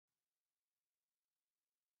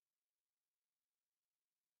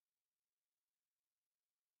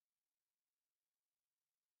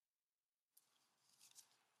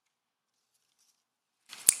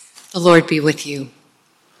The Lord be with you.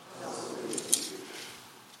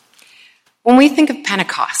 When we think of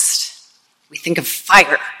Pentecost, we think of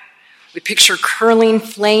fire. We picture curling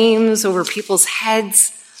flames over people's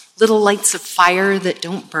heads, little lights of fire that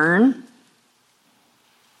don't burn.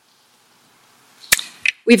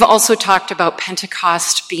 We've also talked about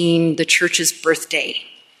Pentecost being the church's birthday,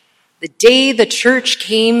 the day the church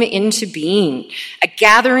came into being, a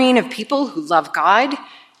gathering of people who love God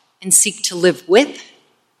and seek to live with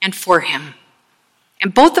and for him.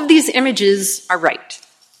 And both of these images are right.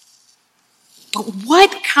 But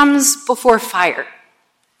what comes before fire?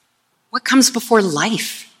 What comes before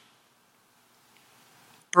life?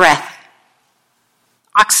 Breath,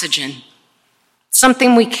 oxygen,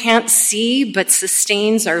 something we can't see but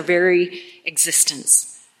sustains our very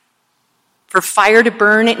existence. For fire to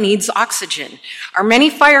burn, it needs oxygen. Our many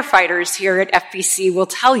firefighters here at FBC will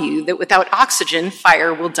tell you that without oxygen,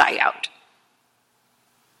 fire will die out.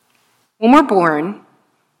 When we're born,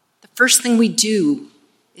 the first thing we do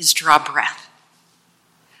is draw breath.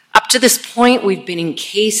 Up to this point, we've been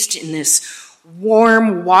encased in this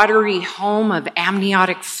warm, watery home of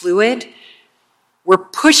amniotic fluid. We're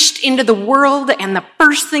pushed into the world, and the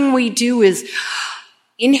first thing we do is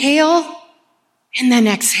inhale and then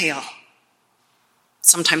exhale.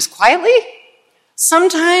 Sometimes quietly,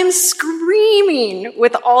 sometimes screaming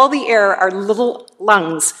with all the air our little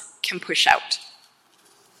lungs can push out.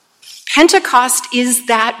 Pentecost is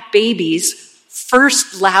that baby's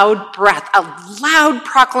first loud breath, a loud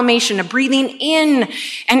proclamation, a breathing in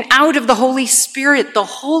and out of the Holy Spirit, the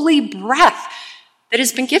holy breath that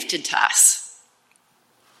has been gifted to us.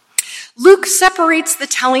 Luke separates the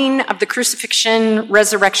telling of the crucifixion,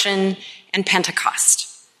 resurrection, and Pentecost.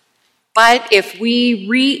 But if we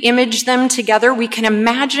re-image them together, we can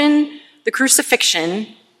imagine the crucifixion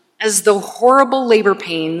as the horrible labor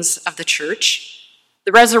pains of the church,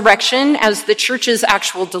 the resurrection as the church's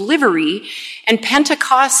actual delivery, and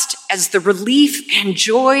Pentecost as the relief and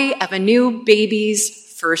joy of a new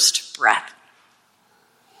baby's first breath.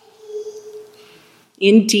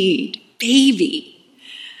 Indeed, baby.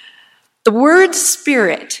 The word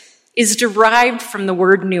spirit is derived from the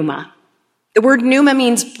word pneuma. The word pneuma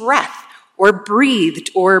means breath, or breathed,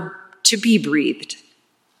 or to be breathed.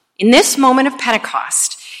 In this moment of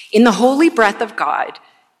Pentecost, in the holy breath of God,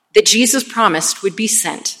 that Jesus promised would be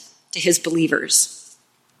sent to his believers.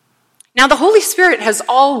 Now, the Holy Spirit has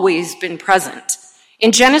always been present.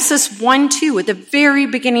 In Genesis 1:2, at the very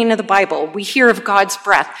beginning of the Bible, we hear of God's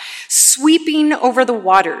breath sweeping over the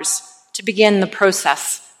waters to begin the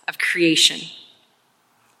process of creation.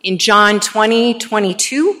 In John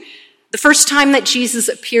 20:22, the first time that Jesus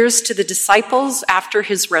appears to the disciples after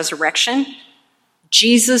his resurrection,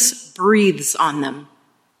 Jesus breathes on them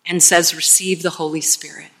and says, "Receive the Holy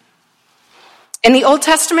Spirit." In the Old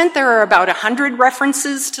Testament, there are about 100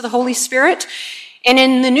 references to the Holy Spirit, and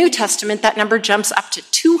in the New Testament, that number jumps up to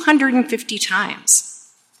 250 times.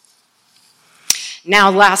 Now,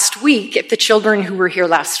 last week, if the children who were here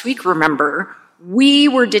last week remember, we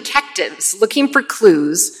were detectives looking for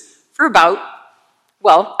clues for about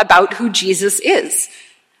who Jesus is.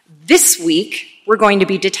 This week, we're going to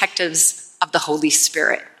be detectives of the Holy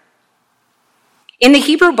Spirit. In the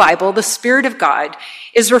Hebrew Bible, the Spirit of God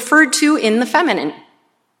is referred to in the feminine.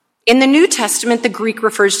 In the New Testament, the Greek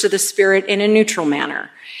refers to the Spirit in a neutral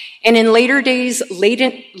manner. And in later days,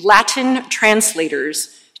 Latin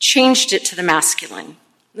translators changed it to the masculine.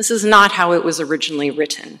 This is not how it was originally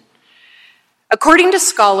written. According to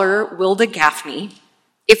scholar Wilda Gaffney,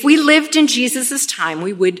 if we lived in Jesus' time,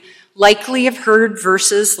 we would likely have heard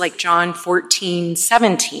verses like John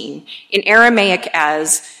 14:17 in Aramaic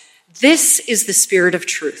as, "This is the Spirit of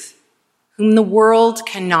truth, whom the world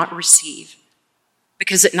cannot receive,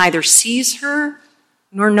 because it neither sees her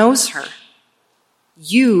nor knows her.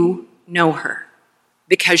 You know her,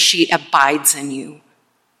 because she abides in you,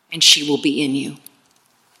 and she will be in you."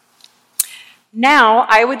 Now,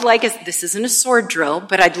 I would like us, this isn't a sword drill,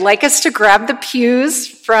 but I'd like us to grab the pews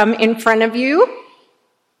from in front of you.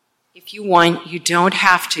 If you want, you don't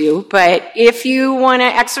have to, but if you want to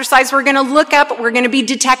exercise, we're going to look up, we're going to be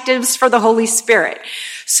detectives for the Holy Spirit.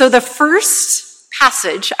 So the first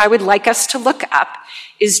passage I would like us to look up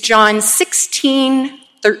is John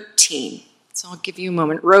 16:13. So I'll give you a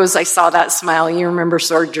moment. Rose, I saw that smile. You remember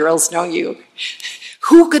sword drills, don't you?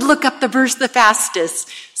 Who could look up the verse the fastest?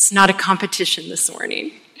 It's not a competition this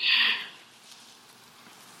morning.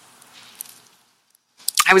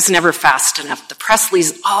 I was never fast enough. The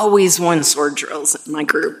Presleys always won sword drills in my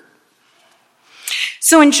group.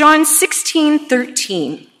 So in John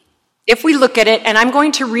 16:13, if we look at it, and I'm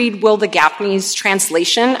going to read Wilda Gaffney's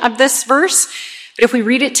translation of this verse, But if we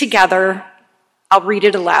read it together, I'll read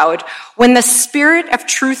it aloud. When the Spirit of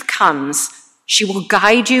truth comes, she will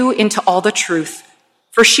guide you into all the truth.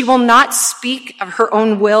 For she will not speak of her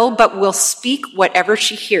own will, but will speak whatever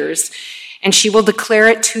she hears, and she will declare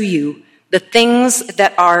it to you, the things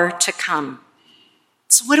that are to come.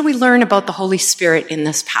 So what do we learn about the Holy Spirit in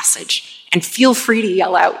this passage? And feel free to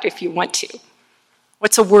yell out if you want to.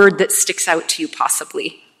 What's a word that sticks out to you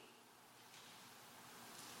possibly?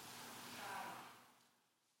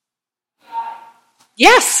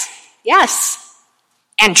 Yes.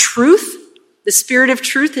 And truth, the Spirit of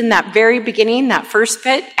truth in that very beginning, that first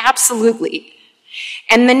bit, absolutely.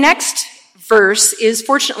 And the next verse is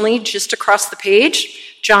fortunately just across the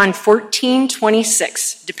page, John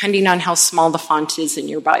 14:26, depending on how small the font is in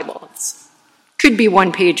your Bible. It could be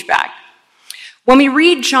one page back. When we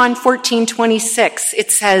read John 14:26,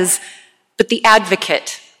 it says, "But the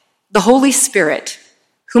Advocate, the Holy Spirit,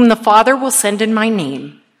 whom the Father will send in my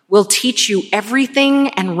name, will teach you everything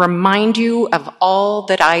and remind you of all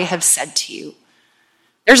that I have said to you."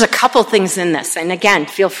 There's a couple things in this, and again,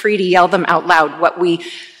 feel free to yell them out loud.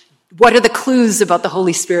 What are the clues about the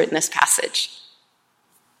Holy Spirit in this passage?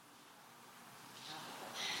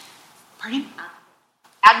 Pardon?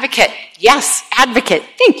 Advocate. Yes, advocate.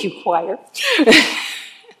 Thank you, choir.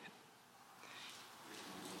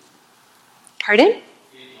 Pardon?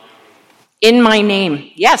 In my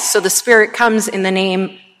name. Yes, so the Spirit comes in the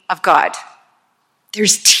name of God.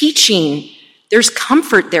 There's teaching. There's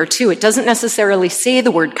comfort there too. It doesn't necessarily say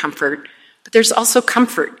the word comfort, but there's also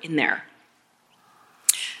comfort in there.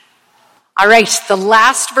 All right, the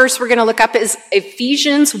last verse we're going to look up is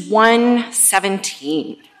Ephesians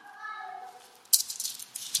 1:17.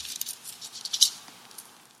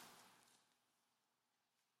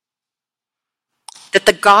 That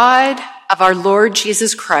the God of our Lord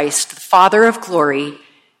Jesus Christ, the Father of glory,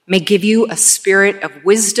 may give you a spirit of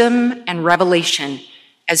wisdom and revelation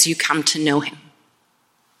as you come to know him.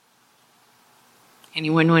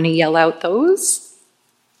 Anyone want to yell out those?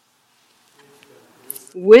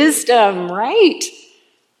 Wisdom, right.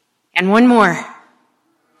 And one more.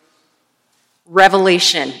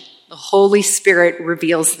 Revelation. The Holy Spirit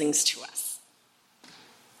reveals things to us.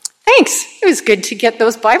 Thanks. It was good to get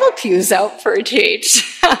those Bible pews out for a change.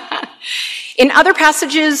 In other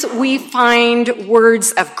passages, we find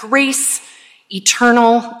words of grace,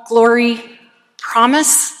 eternal glory,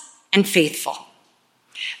 promise, and faithful.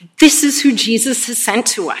 This is who Jesus has sent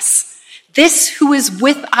to us. This who is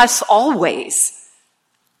with us always.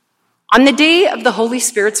 On the day of the Holy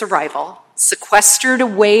Spirit's arrival, sequestered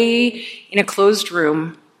away in a closed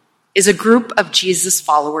room, is a group of Jesus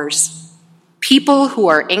followers. People who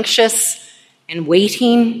are anxious and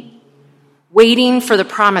waiting for the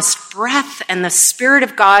promised breath and the Spirit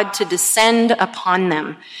of God to descend upon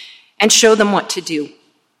them and show them what to do.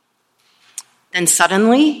 Then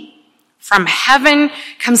suddenly, from heaven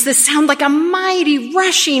comes this sound like a mighty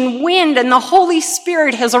rushing wind, and the Holy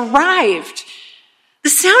Spirit has arrived. The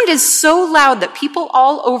sound is so loud that people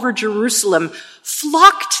all over Jerusalem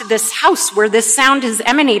flock to this house where this sound has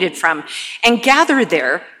emanated from and gather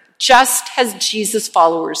there just as Jesus'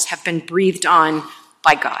 followers have been breathed on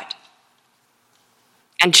by God.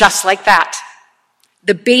 And just like that,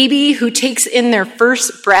 the baby who takes in their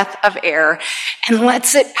first breath of air and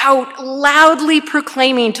lets it out, loudly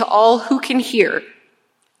proclaiming to all who can hear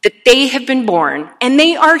that they have been born and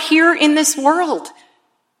they are here in this world.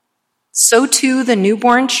 So too the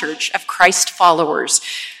newborn church of Christ followers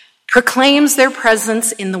proclaims their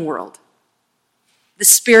presence in the world. The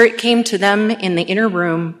Spirit came to them in the inner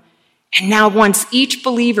room and now wants each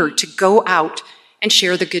believer to go out and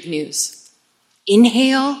share the good news.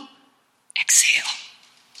 Inhale, exhale.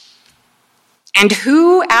 And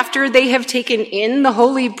who, after they have taken in the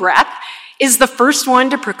holy breath, is the first one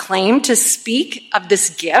to proclaim, to speak of this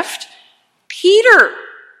gift? Peter.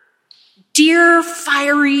 Dear,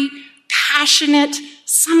 fiery, passionate,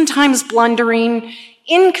 sometimes blundering,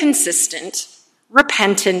 inconsistent,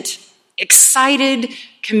 repentant, excited,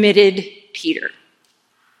 committed Peter.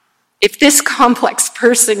 If this complex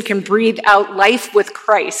person can breathe out life with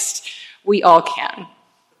Christ, we all can.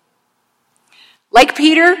 Like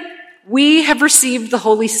Peter, we have received the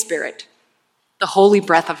Holy Spirit, the holy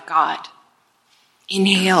breath of God.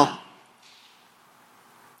 Inhale.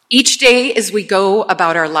 Each day as we go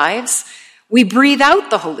about our lives, we breathe out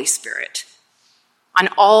the Holy Spirit on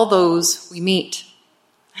all those we meet.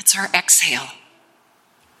 That's our exhale.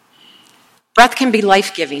 Breath can be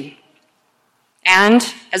life-giving.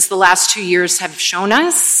 And as the last 2 years have shown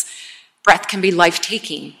us, breath can be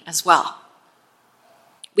life-taking as well.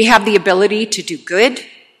 We have the ability to do good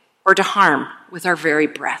or to harm with our very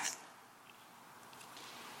breath.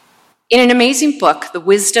 In an amazing book, The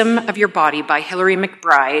Wisdom of Your Body by Hilary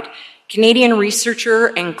McBride, Canadian researcher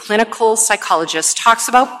and clinical psychologist talks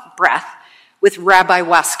about breath with Rabbi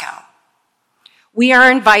Waskow. We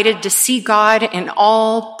are invited to see God in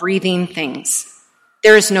all breathing things.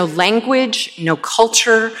 There is no language, no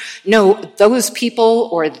culture, no those people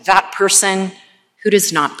or that person who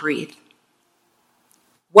does not breathe.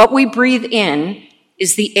 What we breathe in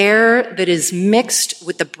is the air that is mixed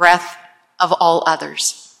with the breath of all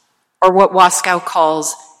others, or what Waskow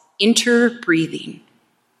calls interbreathing.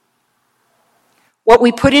 What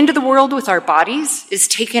we put into the world with our bodies is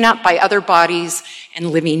taken up by other bodies and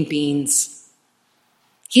living beings.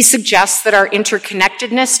 He suggests that our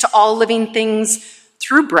interconnectedness to all living things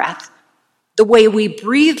through breath, the way we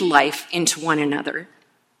breathe life into one another,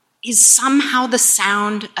 is somehow the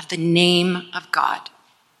sound of the name of God.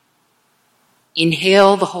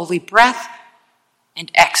 Inhale the holy breath and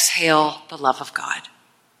exhale the love of God.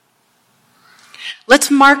 Let's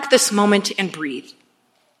mark this moment and breathe,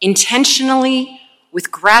 intentionally,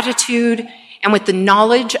 with gratitude and with the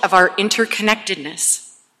knowledge of our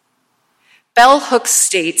interconnectedness. Bell Hooks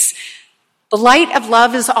states, "The light of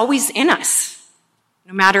love is always in us,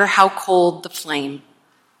 no matter how cold the flame.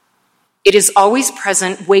 It is always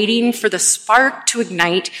present, waiting for the spark to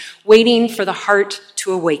ignite, waiting for the heart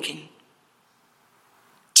to awaken."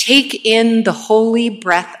 Take in the holy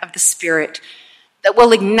breath of the Spirit that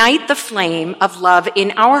will ignite the flame of love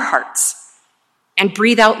in our hearts and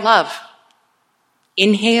breathe out love.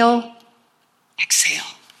 Inhale, exhale.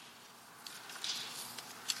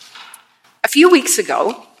 A few weeks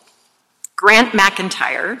ago, Grant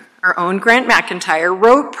McIntyre, our own Grant McIntyre,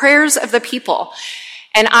 wrote Prayers of the People,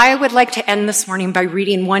 and I would like to end this morning by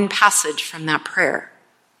reading one passage from that prayer.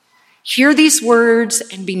 Hear these words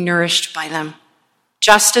and be nourished by them,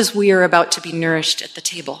 just as we are about to be nourished at the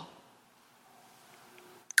table.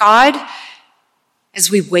 God, as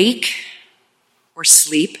we wake or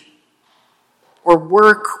sleep or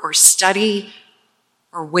work or study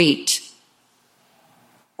or wait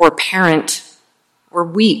or parent or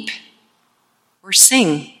weep or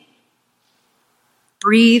sing,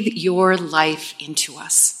 breathe your life into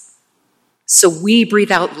us so we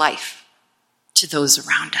breathe out life to those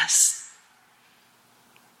around us.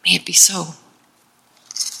 May it be so.